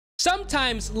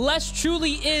Sometimes less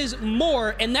truly is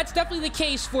more, and that's definitely the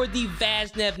case for the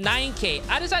VAZNEV 9K.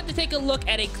 I decided to take a look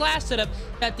at a class setup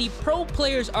that the pro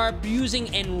players are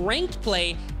abusing in ranked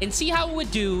play and see how it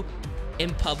would do in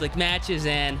public matches.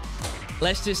 And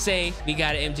let's just say we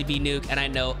got an MGB nuke, and I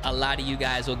know a lot of you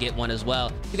guys will get one as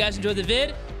well. If you guys enjoyed the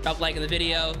vid, drop a like in the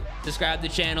video, subscribe to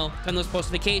the channel, turn those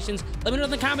post notifications. Let me know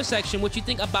in the comment section what you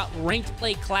think about ranked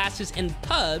play classes and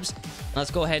pubs.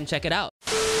 Let's go ahead and check it out.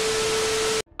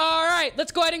 All right,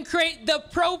 let's go ahead and create the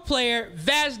pro player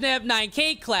VAZNEV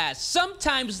 9K class.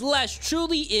 Sometimes less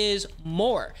truly is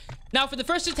more. Now for the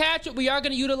first attachment, we are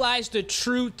going to utilize the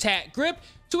true tack grip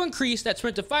to increase that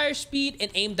sprint to fire speed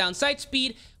and aim down sight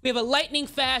speed. We have a lightning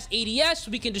fast ADS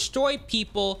so we can destroy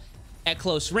people at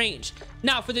close range.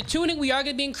 Now for the tuning, we are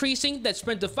going to be increasing that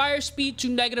sprint to fire speed to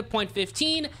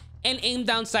 -0.15 and aim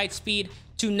down sight speed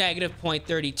to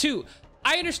 -0.32.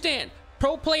 I understand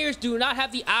pro players do not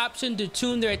have the option to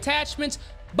tune their attachments,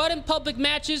 but in public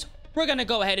matches, we're gonna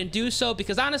go ahead and do so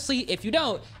because honestly, if you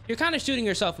don't, you're kind of shooting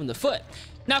yourself in the foot.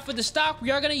 Now for the stock, we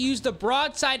are gonna use the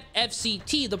broadside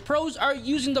FCT. The pros are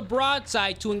using the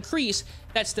broadside to increase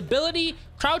that stability,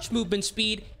 crouch movement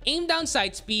speed, aim down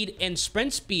sight speed, and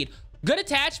sprint speed. Good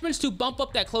attachments to bump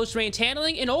up that close range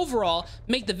handling and overall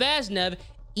make the VAZNEV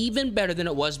even better than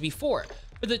it was before.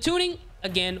 For the tuning,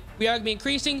 again, we are going to be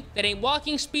increasing that aim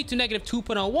walking speed to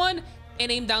 -2.01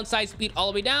 and aim down sight speed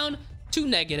all the way down to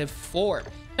 -4.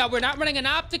 Now, we're not running an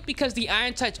optic because the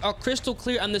iron sights are crystal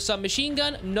clear on the submachine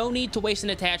gun. No need to waste an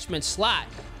attachment slot.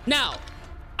 Now,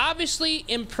 obviously,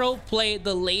 in pro play,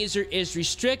 the laser is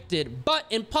restricted, but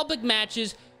in public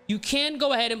matches, you can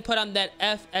go ahead and put on that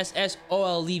FSS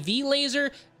OLEV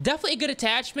laser. Definitely a good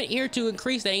attachment here to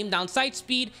increase the aim down sight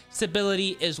speed,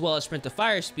 stability, as well as sprint to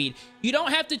fire speed. You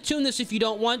don't have to tune this if you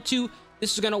don't want to.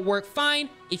 This is going to work fine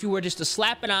if you were just to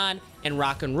slap it on and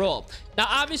rock and roll. Now,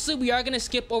 obviously, we are going to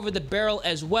skip over the barrel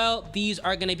as well. These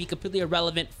are going to be completely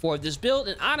irrelevant for this build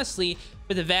and honestly,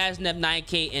 for the VAZNEV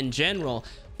 9K in general.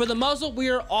 For the muzzle, we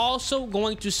are also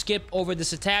going to skip over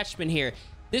this attachment here.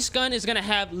 This gun is going to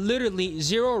have literally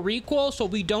 0 recoil, so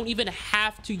we don't even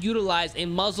have to utilize a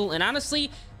muzzle. And honestly,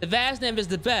 the VAZNEV is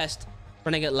the best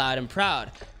running it loud and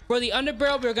proud. For the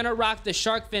underbarrel, we're going to rock the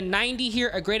Shark Fin 90 here,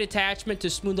 a great attachment to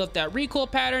smooth up that recoil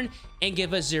pattern and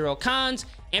give us 0 cons.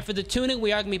 And for the tuning,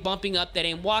 we are going to be bumping up that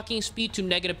aim walking speed to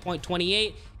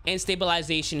 -0.28 and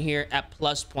stabilization here at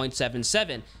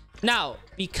 +0.77. Now,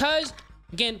 because,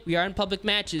 again, we are in public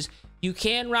matches, you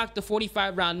can rock the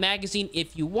 45 round magazine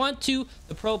if you want to.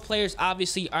 The pro players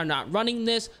obviously are not running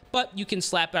this, but you can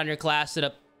slap it on your class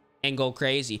setup and go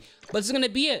crazy. But it's going to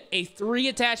be a 3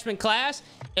 attachment class.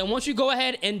 And once you go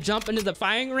ahead and jump into the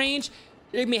firing range,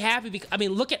 you're going to be happy because, I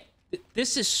mean, look at,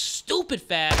 this is stupid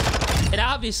fast. And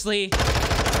obviously,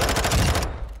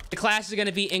 the class is going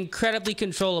to be incredibly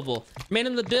controllable. Main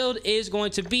of the build is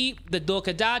going to be the dual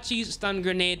Kadachis, stun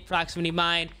grenade, proximity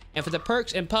mine. And for the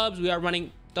perks and pubs, we are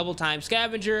running double time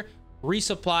scavenger,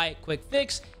 resupply, quick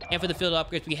fix, and for the field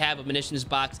upgrades we have a munitions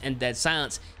box and dead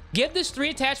silence. Give this 3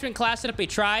 attachment class setup a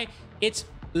try. It's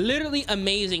literally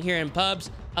amazing here in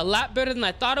pubs, a lot better than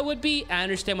I thought it would be. I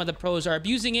understand why the pros are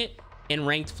abusing it in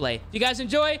ranked play. If you guys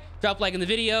enjoy, drop a like in the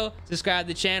video, subscribe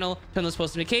to the channel, turn those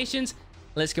post notifications.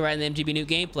 Let's get right into the MGB nuke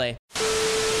gameplay.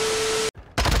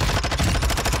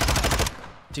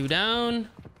 2 down.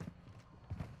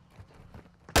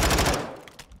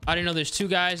 I didn't know there's 2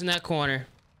 guys in that corner.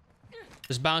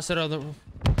 Just bounce it out of the...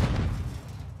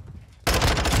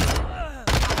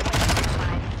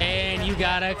 And you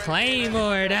got a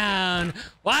claymore down.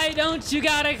 Why don't you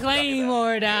got a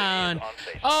claymore down?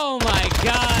 Oh my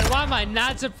god, why am I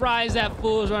not surprised that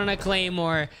fool's running a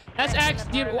claymore? That's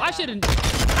actually... Dude, I should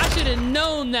have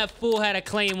known that fool had a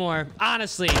claymore,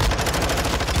 honestly.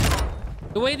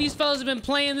 The way these fellas have been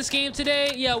playing this game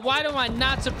today, yeah, why am I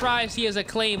not surprised he has a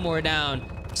claymore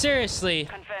down? Seriously,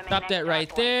 drop that right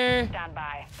there.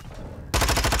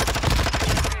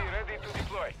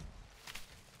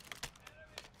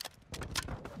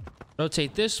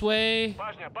 Rotate this way.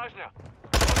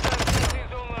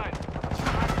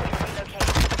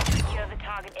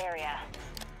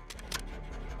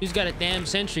 Who's got a damn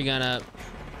sentry gun up?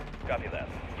 Copy that.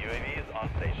 UAV is on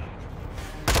station.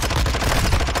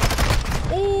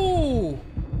 Ooh!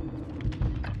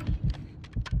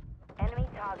 Enemy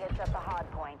targets at the hard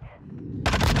point.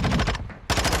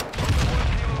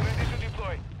 Ready to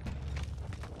deploy.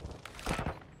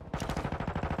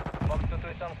 Box 2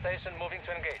 is on station, moving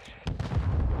to engage.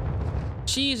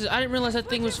 Jesus, I didn't realize that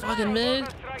thing was fucking mid.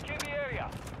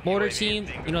 Mortar team,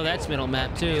 you know that's middle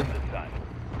map too.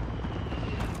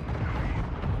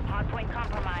 Hardpoint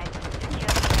compromised.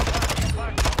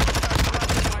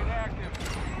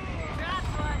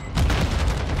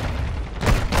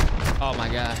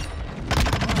 god.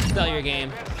 Sell your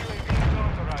game.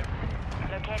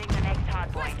 Locating the next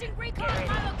hard point. Requesting recon on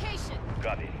my location.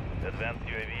 Copy. Advanced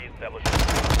UAV established.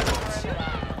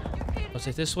 Let's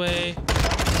take this way.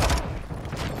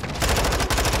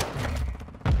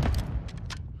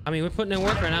 I mean, we're putting in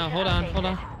work right now. Hold on, hold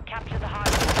on. Capture the hard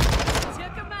point.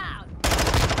 Check them out.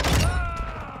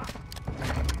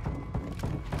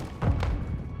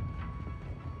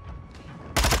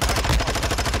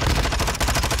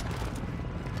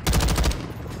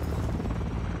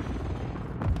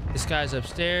 This guy's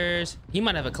upstairs. He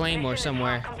might have a claymore Mission is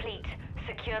somewhere. now complete.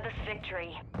 Secure this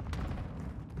victory.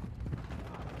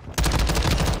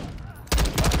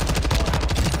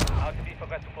 RTB for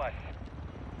gas supply.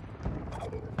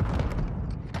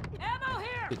 Ammo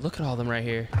here. Dude, look at all of them right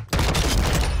here.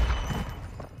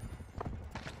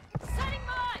 Setting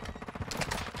mine.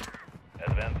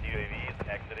 Advanced UAVs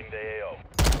exiting the AO.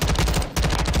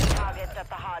 Targets at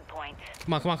the hard point.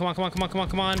 Come on, come on, come on, come on, come on, come on,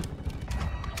 come on.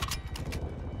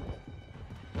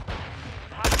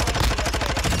 Hard point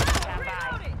located. Stand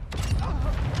by. Reloading.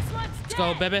 This one's Let's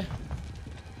go, baby.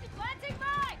 Planting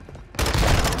mine.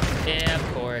 Yeah, of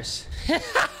course.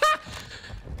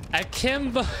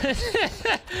 Akimbo.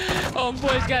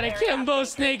 Homeboy's got Akimbo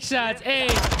snake shots. Hey,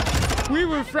 we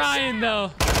were frying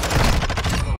though.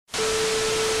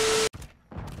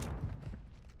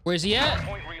 Where's he at?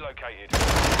 Point relocated.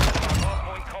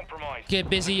 Point compromised. Get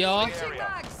busy, y'all.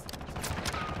 Area.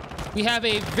 We have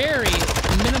a very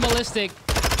minimalistic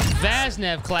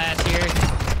VAZNEV class here.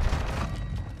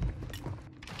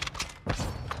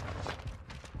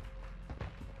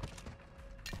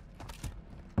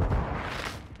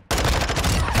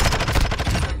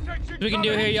 What we can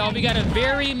do here, y'all. We got a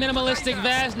very minimalistic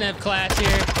VAZNEV class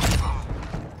here.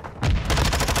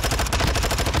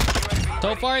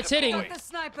 So far, it's hitting. The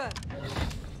sniper.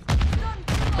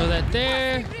 Throw that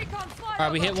there. Recon fly. All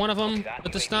right, we hit one of them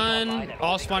with the stun.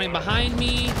 All spawning behind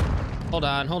me. Hold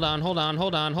on, hold on, hold on,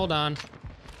 hold on, hold on.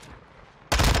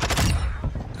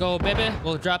 Let's go, baby.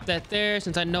 We'll drop that there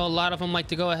since I know a lot of them like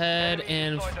to go ahead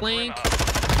and flank.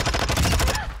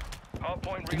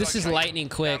 Dude, this is lightning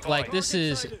quick. Like, this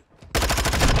is...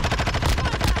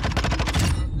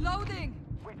 Loading.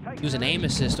 Use an aim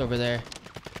assist over there.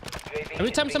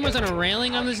 Every time someone's on a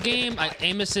railing on this game,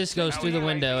 aim assist goes through the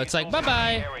window. It's like,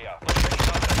 bye-bye.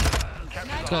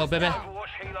 Let's go, baby.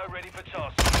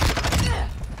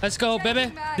 Let's go,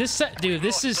 baby. Dude,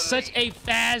 this is such a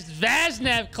fast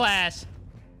VAZNEV class.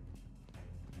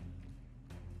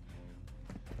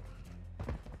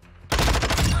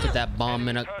 Get that bomb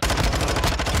in a...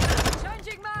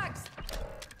 Changing mags.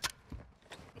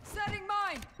 Setting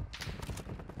mine.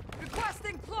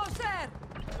 Requesting close air.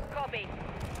 Copy.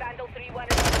 Vandal 3-1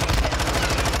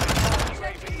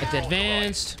 Get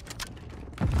advanced.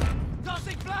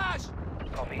 Tossing flash.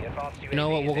 Copy. Advanced UAV. You know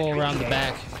what? We'll go around the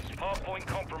back. Hardpoint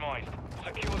compromised.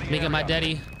 Secure the Make it my area.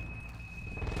 daddy.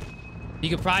 You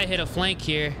could probably hit a flank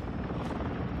here.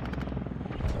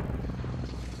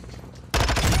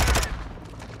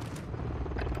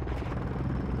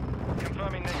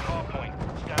 Confirming next hardpoint.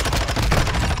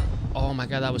 Stand by. Oh my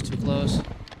god, that was too close.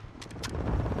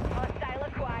 Hostile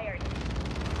acquired.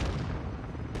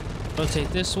 Rotate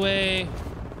this way.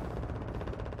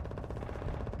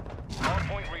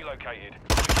 Hardpoint relocated.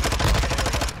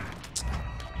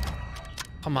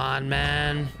 Come on,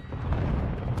 man.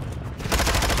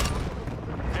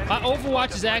 My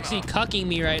Overwatch is actually cucking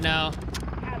me right now.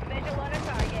 Have visual on a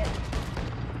target.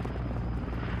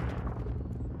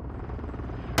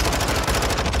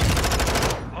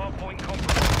 Hardpoint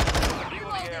compromised.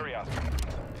 Secure the area.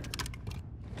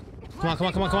 Come on, come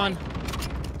on, come on, come on.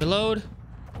 Reload.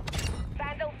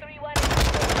 Vandal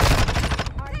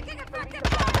 3-1. Taking effective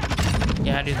fire.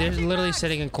 Yeah, dude, they're literally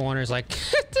sitting in corners. Like,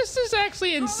 this is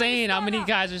actually insane how many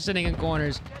guys are sitting in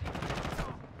corners.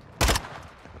 Got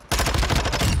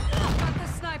the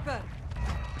sniper.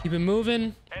 Keep it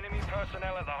moving. Enemy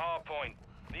personnel at the hardpoint.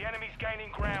 The enemy's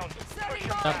gaining ground. Setting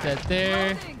Drop mine. that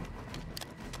there. Loading.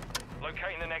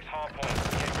 Locating the next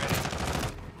hardpoint. Get ready.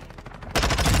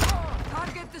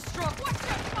 Target destroyed. Watch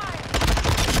your fire.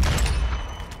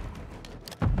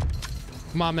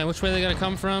 Come on, man. Which way are they gonna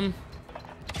come from?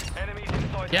 Enemies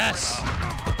inside the Yes. perimeter.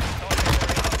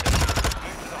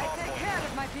 Move to the I take hardpoint. care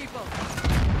of my people.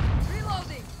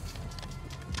 Reloading.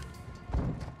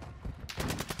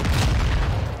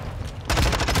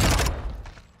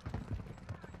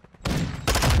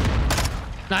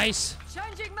 Nice.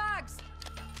 Changing mags.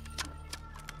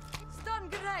 Stun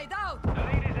grenade out. The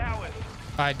lead is ours.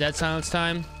 All right, dead silence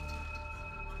time.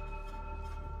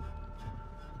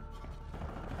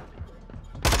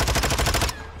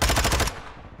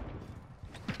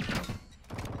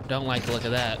 Don't like the look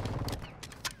of that.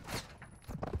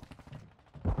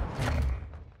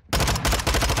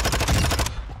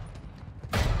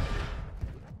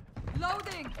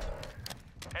 Loading.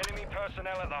 Enemy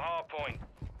personnel at the hard point.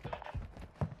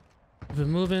 We've been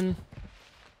moving.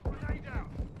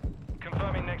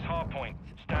 Confirming next hard point.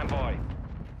 Stand by.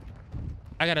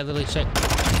 I gotta literally check.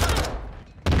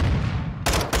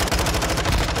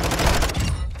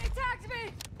 They tagged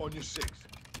me. On your 6.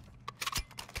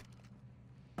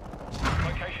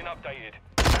 Location updated.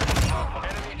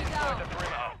 Enemy inside the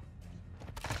perimeter.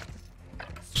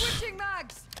 Switching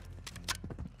mags.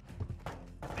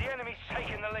 The enemy's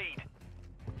taking the lead.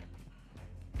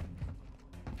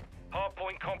 Hard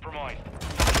point compromised.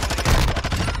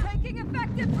 Taking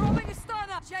effective. Throwing a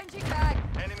stunner. Changing mag.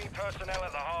 Enemy personnel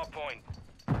at the hard point.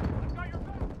 Compromised.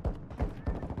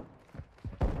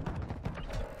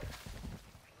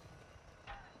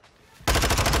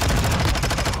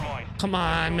 Come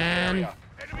on, man.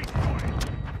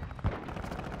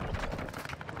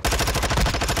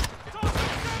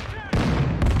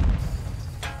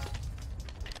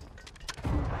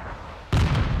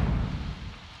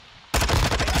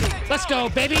 Let's go,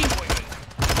 baby.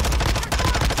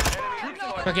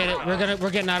 Forget it. We're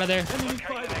getting out of there. Locate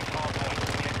the next hard point.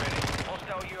 Get ready.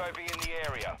 Hostile UAV in the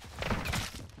area.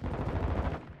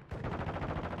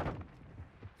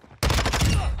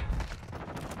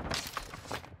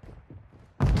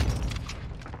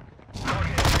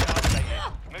 Target area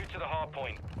updated. Move to the hard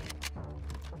point.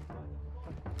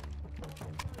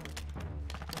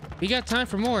 We got time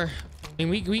for more. I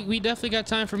mean, we definitely got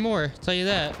time for more. I'll tell you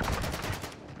that.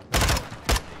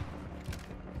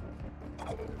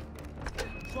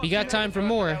 We got time for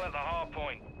more. Personnel at the hard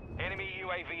point. Enemy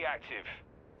UAV active.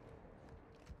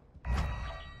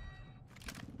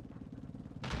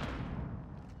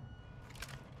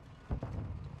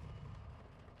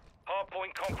 Hard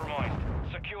point compromised.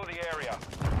 Secure the area.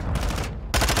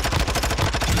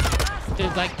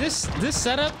 Dude, like this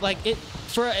setup, like it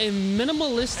for a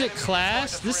minimalistic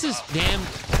class, this is damn.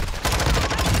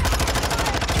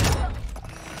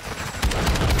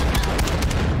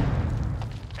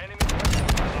 Enemy personnel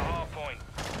at the hard point.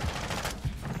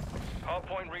 Hard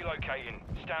point relocating.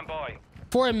 Stand by.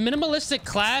 For a minimalistic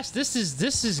class, this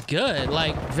is good.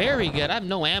 Like very good. I have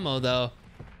no ammo though.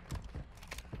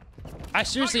 I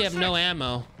seriously have no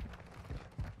ammo.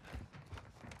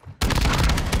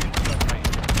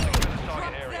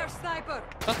 Target area. Their sniper.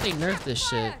 I thought they nerfed this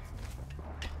shit.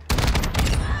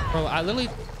 Bro, I literally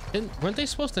weren't they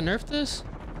supposed to nerf this?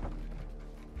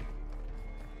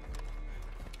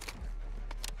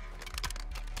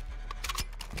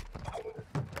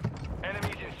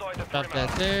 Enemies inside the Drop perimeter.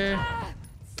 that there.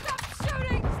 Stop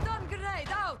shooting. Stun grenade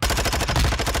out.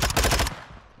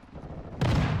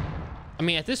 I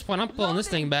mean, at this point, I'm pulling this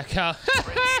thing back out.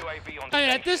 Friendly UAV on I mean,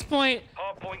 at this station. point,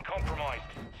 Hard point compromised.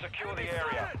 Secure the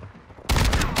area.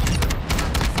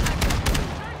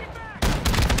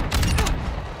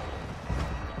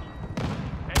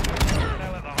 Enemy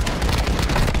personnel at the hard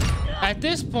at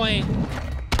this point,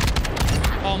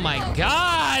 oh my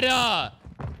God!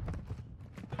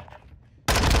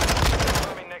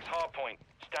 Confirming next hard point.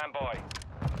 Stand by.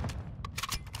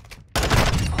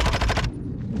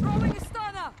 Throwing a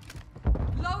stunner.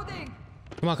 Loading.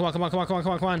 Come on, come on, come on, come on, come on,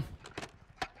 come on, come on.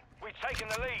 We've taken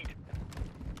the lead.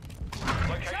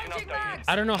 Location Changing updated. mags.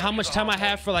 I don't know how much time I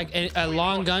have for like a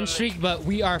long gun streak, but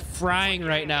we are frying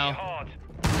right now. Hard.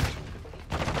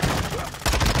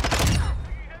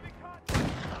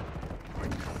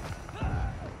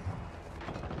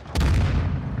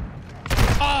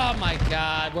 Oh my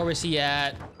God, where was he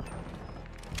at?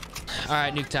 All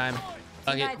right, nuke time.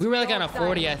 Okay, we were like on a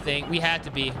 40, I think. We had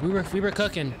to be. We were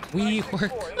cooking. We were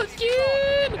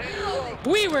cooking.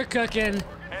 We were cooking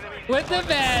with the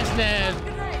VAZNEV.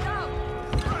 Grenade out.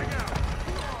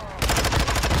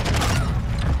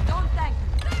 Don't thank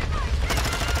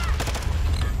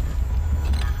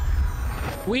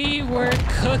me. We were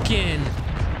cooking.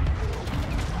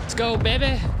 Let's go,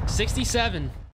 baby. 67.